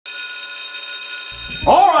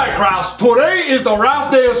Alright, Kraus, today is the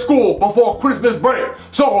last day of school before Christmas break.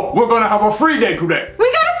 So, we're gonna have a free day today.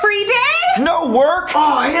 We got a free day? No work?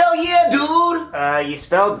 Oh, hell yeah, dude! You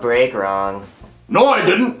spelled break wrong. No, I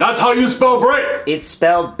didn't. That's how you spell break. It's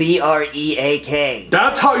spelled B-R-E-A-K.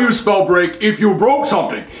 That's how you spell break if you broke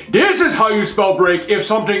something. This is how you spell break if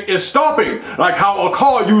something is stopping, like how a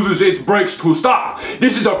car uses its brakes to stop.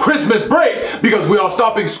 This is a Christmas break because we are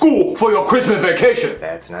stopping school for your Christmas vacation.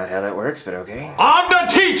 That's not how that works, but okay. I'm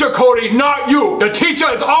the teacher, Cody, not you. The teacher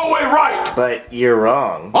is always right. But you're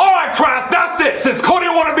wrong. Alright, Crass, that's it. Since Cody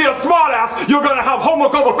wanted to be a smartass, you're gonna have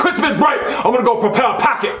homework over Christmas break. I'm gonna go prepare a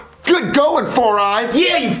packet. Good going, Four Eyes.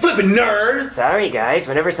 Yeah, you flippin' nerd! Sorry, guys.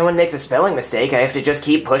 Whenever someone makes a spelling mistake, I have to just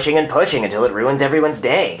keep pushing and pushing until it ruins everyone's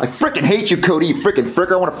day. I frickin' hate you, Cody, you frickin'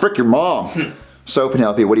 fricker. I want to frick your mom. So,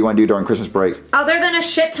 Penelope, what do you want to do during Christmas break? Other than a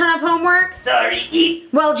shit ton of homework? Sorry.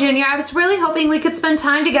 Well, Junior, I was really hoping we could spend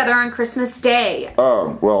time together on Christmas Day.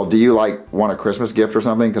 Oh, well, do you, want a Christmas gift or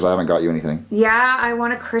something? Because I haven't got you anything. Yeah, I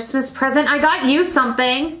want a Christmas present. I got you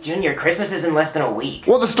something. Junior, Christmas is in less than a week.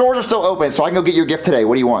 Well, the stores are still open, so I can go get your gift today.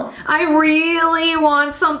 What do you want? I really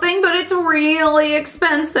want something, but it's really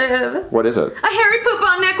expensive. What is it? A Harry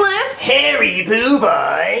Poupon necklace. Harry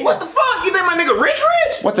Poupon? What the fuck? You think my nigga rich?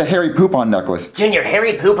 What's a Harry Poupon necklace? Junior,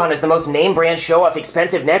 Harry Poupon is the most name brand show-off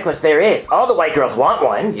expensive necklace there is. All the white girls want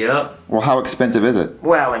one. Yep. Well, how expensive is it?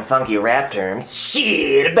 Well, in funky rap terms,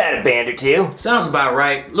 shit, about a band or two. Sounds about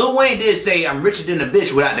right. Lil Wayne did say I'm richer than a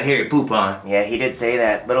bitch without the Harry Poupon. Yeah, he did say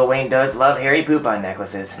that. Lil Wayne does love Harry Poupon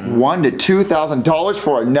necklaces. $1,000 to $2,000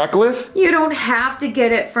 for a necklace? You don't have to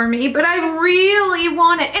get it for me, but I really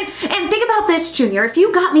want it. And think about this, Junior. If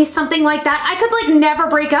you got me something like that, I could never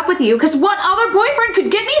break up with you, because what other boyfriend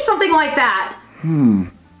could get me something like that?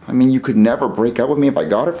 I mean, you could never break up with me if I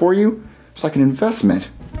got it for you? It's like an investment.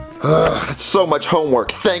 Ugh, that's so much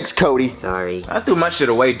homework. Thanks, Cody. Sorry. I threw my shit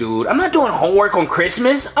away, dude. I'm not doing homework on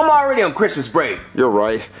Christmas. I'm already on Christmas break. You're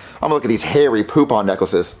right. I'm gonna look at these Harry Poupon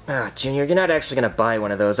necklaces. Junior, you're not actually gonna buy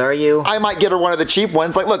one of those, are you? I might get her one of the cheap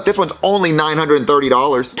ones. Look, this one's only $930.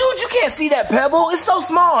 Dude, you can't see that pebble. It's so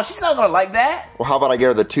small. She's not gonna like that. Well, how about I get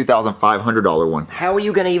her the $2,500 one? How are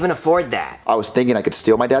you gonna even afford that? I was thinking I could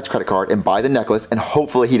steal my dad's credit card and buy the necklace, and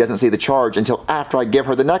hopefully he doesn't see the charge until after I give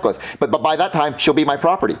her the necklace. But by that time, she'll be my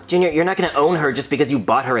property. Junior, you're not gonna own her just because you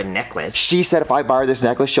bought her a necklace. She said if I buy her this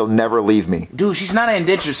necklace, she'll never leave me. Dude, she's not an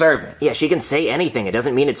indentured servant. Yeah, she can say anything. It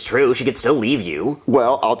doesn't mean it's true. She could still leave you.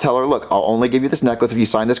 Well, I'll tell her, look, I'll only give you this necklace if you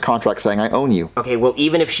sign this contract saying I own you. Okay, well,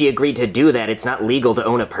 even if she agreed to do that, it's not legal to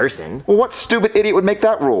own a person. Well, what stupid idiot would make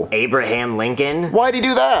that rule? Abraham Lincoln? Why'd he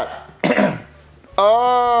do that?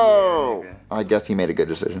 Oh! I guess he made a good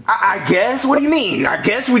decision. I guess? What do you mean? I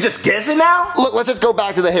guess we just guessing now? Look, let's just go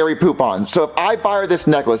back to the Harry Poupon. So if I buy her this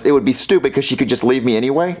necklace, it would be stupid because she could just leave me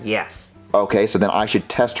anyway? Yes. Okay, so then I should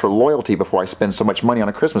test her loyalty before I spend so much money on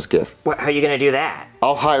a Christmas gift. How are you gonna do that?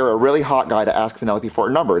 I'll hire a really hot guy to ask Penelope for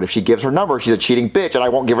her number, and if she gives her number, she's a cheating bitch and I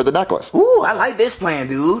won't give her the necklace. Ooh, I like this plan,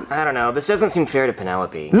 dude. I don't know. This doesn't seem fair to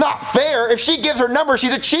Penelope. Not fair? If she gives her number,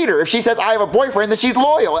 she's a cheater. If she says I have a boyfriend, then she's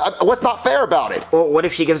loyal. What's not fair about it? Well, what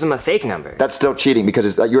if she gives him a fake number? That's still cheating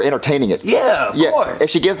because you're entertaining it. Yeah, of course. If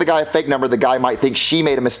she gives the guy a fake number, the guy might think she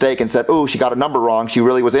made a mistake and said, ooh, she got a number wrong. She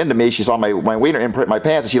really was into me. She saw my wiener imprint in my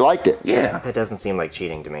pants and she liked it. Yeah. That doesn't seem like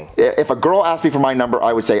cheating to me. If a girl asked me for my number,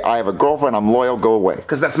 I would say, I have a girlfriend, I'm loyal, go away.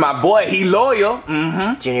 Because that's my boy, he loyal.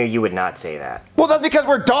 Mm-hmm. Junior, you would not say that. Well, that's because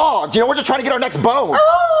we're dogs. We're just trying to get our next bone.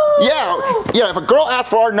 Oh! Yeah, if a girl asks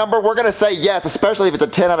for our number, we're gonna say yes, especially if it's a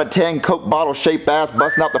 10 out of 10 Coke bottle shaped ass,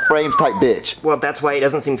 busting out the frames type bitch. Well, that's why it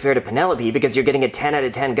doesn't seem fair to Penelope, because you're getting a 10 out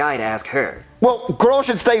of 10 guy to ask her. Well, girls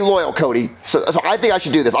should stay loyal, Cody. So I think I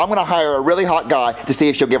should do this. I'm gonna hire a really hot guy to see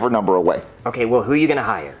if she'll give her number away. Okay, well, who are you gonna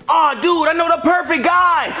hire? Oh, dude, I know the perfect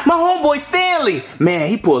guy. My homeboy Stanley. Man,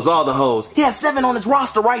 he pulls all the hoes. He has 7 on his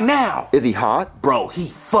roster right now. Is he hot? Bro, he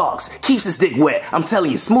fucks. Keeps his dick wet. I'm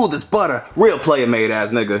telling you, smooth as butter. Real player made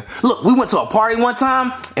ass nigga. Look, we went to a party one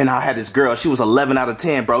time, and I had this girl. She was 11 out of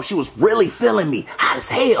 10, bro. She was really feeling me. Hot as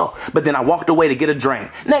hell. But then I walked away to get a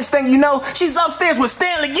drink. Next thing you know, she's upstairs with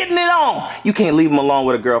Stanley getting it on. You can't leave him alone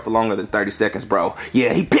with a girl for longer than 30 seconds, bro.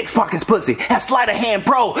 Yeah, he pickpockets pussy. Has sleight of hand,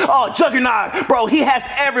 bro. Oh, juggernaut. Bro, he has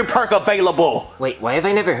every perk available. Wait, why have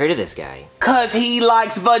I never heard of this guy? Cause he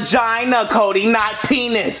likes vagina, Cody, not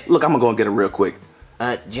penis. Look, I'm gonna go and get it real quick.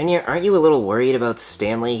 Junior, aren't you a little worried about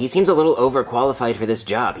Stanley? He seems a little overqualified for this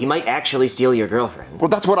job. He might actually steal your girlfriend. Well,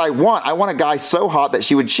 that's what I want. I want a guy so hot that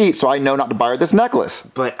she would cheat, so I know not to buy her this necklace.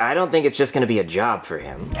 But I don't think it's just gonna be a job for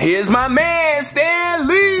him. Here's my man,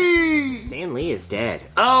 Stanley. Stanley is dead.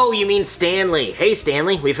 Oh, you mean Stanley. Hey,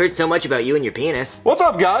 Stanley, we've heard so much about you and your penis. What's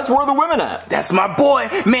up, guys? Where are the women at? That's my boy.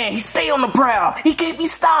 Man, he stay on the prowl. He can't be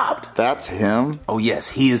stopped. That's him? Oh yes,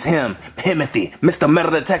 he is him. Himothy, Mr.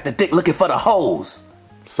 Metal Detector Dick looking for the hoes.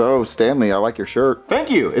 So, Stanley, I like your shirt. Thank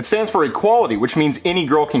you. It stands for equality, which means any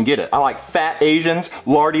girl can get it. I like fat Asians,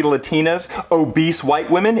 lardy Latinas, obese white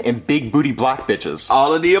women, and big booty black bitches.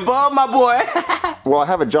 All of the above, my boy. Well, I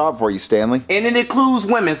have a job for you, Stanley. And it includes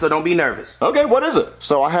women, so don't be nervous. Okay, what is it?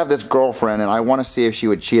 So I have this girlfriend, and I want to see if she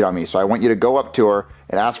would cheat on me. So I want you to go up to her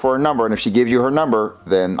and ask for her number, and if she gives you her number,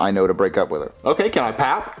 then I know to break up with her. Okay, can I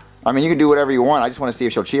pap? I mean, you can do whatever you want. I just want to see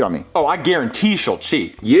if she'll cheat on me. Oh, I guarantee she'll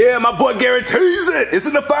cheat. Yeah, my boy guarantees it. It's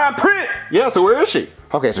in the fine print. Yeah, so where is she?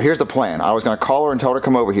 Okay, so here's the plan. I was going to call her and tell her to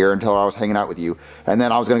come over here and tell her I was hanging out with you. And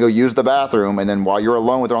then I was going to go use the bathroom, and then while you're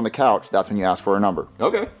alone with her on the couch, that's when you ask for her number.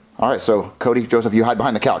 Okay. All right, so Cody, Joseph, you hide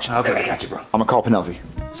behind the couch. Okay, I got you, bro. I'm going to call Penelope.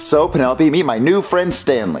 So, Penelope, meet my new friend,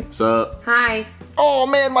 Stanley. Sup? Hi. Oh,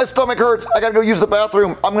 man, my stomach hurts. I got to go use the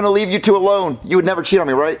bathroom. I'm going to leave you two alone. You would never cheat on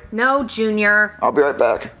me, right? No, Junior. I'll be right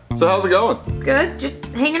back. So how's it going? Good, just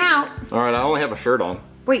hanging out. Alright, I only have a shirt on.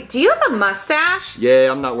 Wait, do you have a mustache?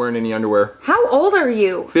 Yeah, I'm not wearing any underwear. How old are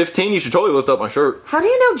you? 15, you should totally lift up my shirt. How do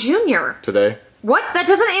you know Junior? Today. What? That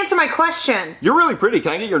doesn't answer my question. You're really pretty,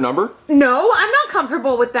 can I get your number? No, I'm not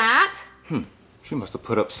comfortable with that. She must have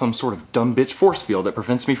put up some sort of dumb bitch force field that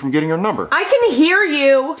prevents me from getting her number. I can hear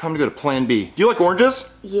you. Time to go to plan B. Do you like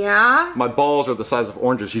oranges? Yeah? My balls are the size of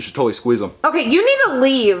oranges, you should totally squeeze them. Okay, you need to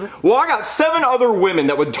leave. Well, I got 7 other women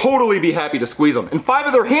that would totally be happy to squeeze them, and 5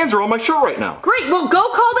 of their hands are on my shirt right now. Great, well go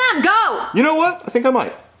call them, go! You know what? I think I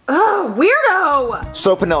might. Ugh, weirdo!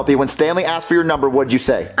 So, Penelope, when Stanley asked for your number, what'd you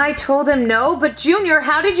say? I told him no, but Junior,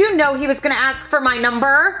 how did you know he was gonna ask for my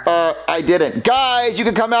number? I didn't. Guys, you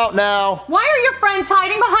can come out now. Why are your friends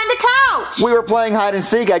hiding behind the couch? We were playing hide and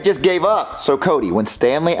seek. I just gave up. So, Cody, when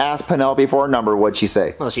Stanley asked Penelope for her number, what'd she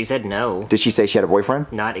say? Well, she said no. Did she say she had a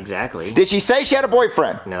boyfriend? Not exactly. Did she say she had a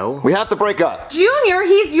boyfriend? No. We have to break up. Junior,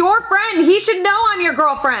 he's your friend. He should know I'm your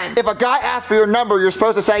girlfriend. If a guy asks for your number, you're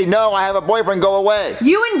supposed to say, no, I have a boyfriend, go away.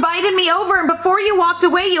 You invited me over, and before you walked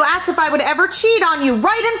away, you asked if I would ever cheat on you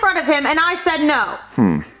right in front of him, and I said no.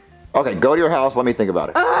 Okay, go to your house. Let me think about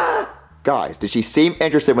it. Guys, did she seem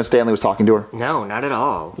interested when Stanley was talking to her? No, not at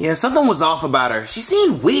all. Yeah, something was off about her. She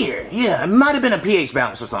seemed weird. Yeah, it might have been a pH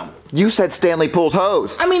balance or something. You said Stanley pulls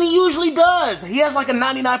hose. I mean, he usually does. He has like a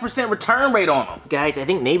 99% return rate on him. Guys, I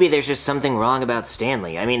think maybe there's just something wrong about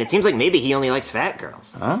Stanley. I mean, it seems like maybe he only likes fat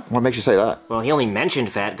girls. Huh? What makes you say that? Well, he only mentioned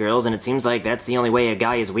fat girls, and it seems like that's the only way a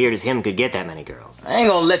guy as weird as him could get that many girls. I ain't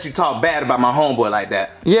gonna let you talk bad about my homeboy like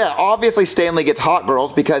that. Yeah, obviously Stanley gets hot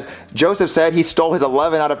girls because Joseph said he stole his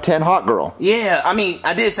 11 out of 10 hot girl. Yeah, I mean,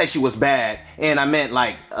 I did say she was bad, and I meant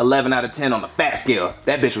like 11 out of 10 on the fat scale.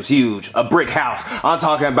 That bitch was huge. A brick house. I'm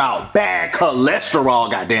talking about bad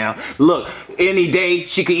cholesterol, goddamn. Look, any day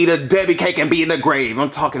she could eat a Debbie cake and be in the grave.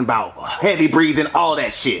 I'm talking about heavy breathing, all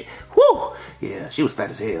that shit. Whew. Yeah, she was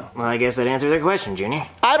fat as hell. Well, I guess that answers their question, Junior.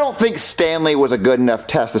 I don't think Stanley was a good enough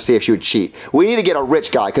test to see if she would cheat. We need to get a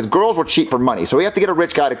rich guy because girls will cheat for money. So we have to get a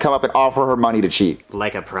rich guy to come up and offer her money to cheat.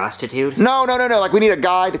 Like a prostitute? No. Like we need a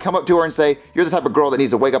guy to come up to her and say, you're the type of girl that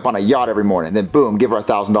needs to wake up on a yacht every morning. And then boom, give her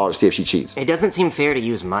 $1,000 to see if she cheats. It doesn't seem fair to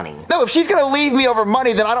use money. No, if she's going to leave me over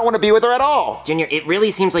money, then I don't want to be with her at all. Junior, it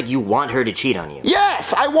really seems like you want her to cheat on you.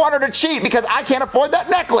 Yes, I want her to cheat because I can't afford that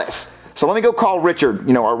necklace. So let me go call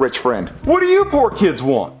Richard, our rich friend. What do you poor kids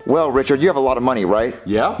want? Well, Richard, you have a lot of money, right?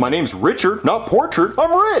 Yeah, my name's Richard, not Portrait.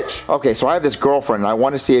 I'm rich. Okay, so I have this girlfriend and I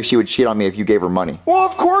want to see if she would cheat on me if you gave her money. Well,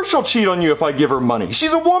 of course she'll cheat on you if I give her money.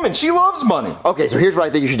 She's a woman. She loves money. Okay, so here's what I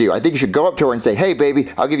think you should do. I think you should go up to her and say, hey, baby,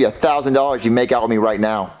 I'll give you $1,000 if you make out with me right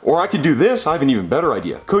now. Or I could do this. I have an even better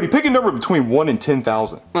idea. Cody, pick a number between 1 and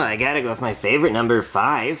 10,000. Well, I gotta go with my favorite number,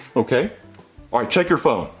 5. Okay. All right, check your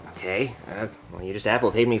phone. Okay, well, you just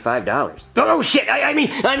Apple paid me $5. Oh, shit, I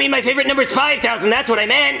mean my favorite number's 5,000, that's what I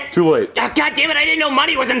meant. Too late. Oh, God damn it, I didn't know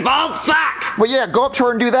money was involved, fuck! Well, yeah, go up to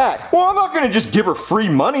her and do that. Well, I'm not going to just give her free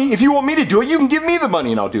money. If you want me to do it, you can give me the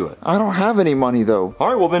money and I'll do it. I don't have any money, though. All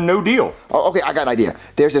right, well then no deal. Oh, okay, I got an idea.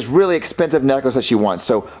 There's this really expensive necklace that she wants,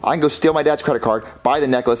 so I can go steal my dad's credit card, buy the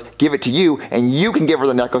necklace, give it to you, and you can give her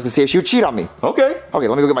the necklace to see if she would cheat on me. Okay. Okay,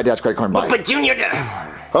 let me go get my dad's credit card and buy it. But Junior...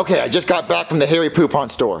 Okay, I just got back from the Harry Poupon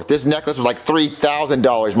store. This necklace was like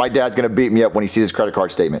 $3,000. My dad's gonna beat me up when he sees his credit card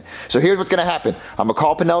statement. So here's what's gonna happen. I'm gonna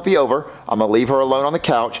call Penelope over, I'm gonna leave her alone on the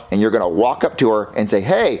couch, and you're gonna walk up to her and say,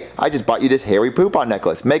 hey, I just bought you this Harry Poupon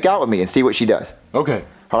necklace. Make out with me and see what she does. Okay.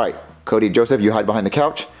 All right, Cody, Joseph, you hide behind the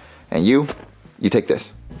couch, and you take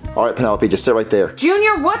this. All right, Penelope, just sit right there.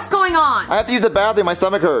 Junior, what's going on? I have to use the bathroom, my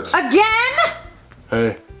stomach hurts. Again?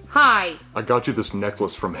 Hey, Hi. I got you this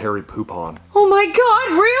necklace from Harry Poupon. Oh my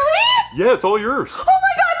god, really? Yeah, it's all yours. Oh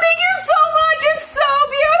my god, thank you so much! It's so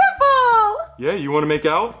beautiful! Yeah, you want to make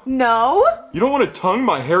out? No. You don't want to tongue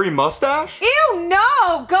my hairy mustache? Ew,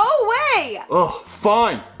 no! Go away! Ugh,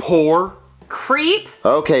 fine, poor. Creep.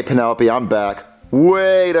 Okay, Penelope, I'm back.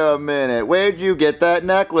 Wait a minute. Where'd you get that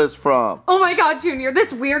necklace from? Oh my god, Junior,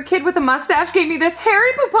 this weird kid with a mustache gave me this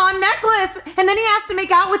Harry Poupon necklace, and then he asked to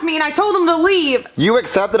make out with me, and I told him to leave. You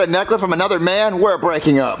accepted a necklace from another man? We're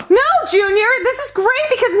breaking up. No, Junior, this is great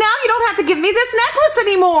because now you don't have to give me this necklace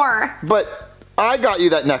anymore. But I got you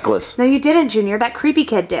that necklace. No, you didn't, Junior. That creepy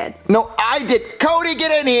kid did. No, I did. Cody,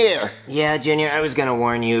 get in here. Yeah, Junior, I was gonna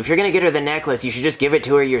warn you. If you're gonna get her the necklace, you should just give it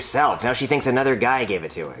to her yourself. Now she thinks another guy gave it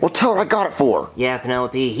to her. Well, tell her I got it for her. Yeah,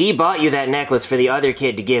 Penelope, he bought you that necklace for the other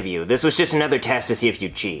kid to give you. This was just another test to see if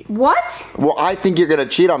you'd cheat. What? Well, I think you're gonna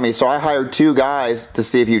cheat on me, so I hired 2 guys to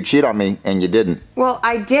see if you'd cheat on me, and you didn't. Well,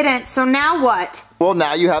 I didn't, so now what? Well,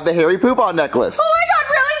 now you have the Harry Poupon necklace. Oh my god,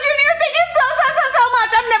 really, Junior? Thank you so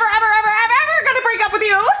much. I'm never, ever gonna break up with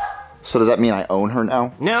you. So does that mean I own her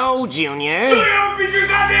now? No, Junior. Junior, beat your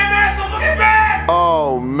goddamn ass, I'm looking back!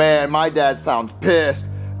 Oh, man, my dad sounds pissed.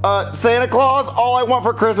 Santa Claus, all I want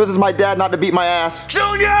for Christmas is my dad not to beat my ass.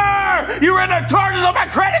 Junior! You ran the charges on my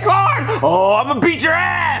credit card! Oh, I'm gonna beat your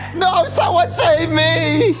ass! No, someone save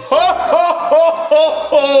me!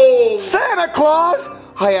 Santa Claus!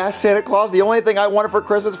 I asked Santa Claus, the only thing I wanted for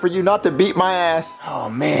Christmas is for you not to beat my ass. Oh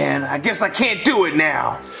man, I guess I can't do it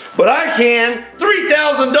now. But I can.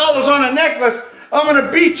 $3,000 on a necklace. I'm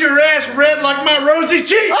gonna beat your ass red like my rosy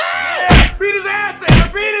cheeks. Beat his ass,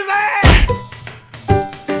 Santa! Beat his ass!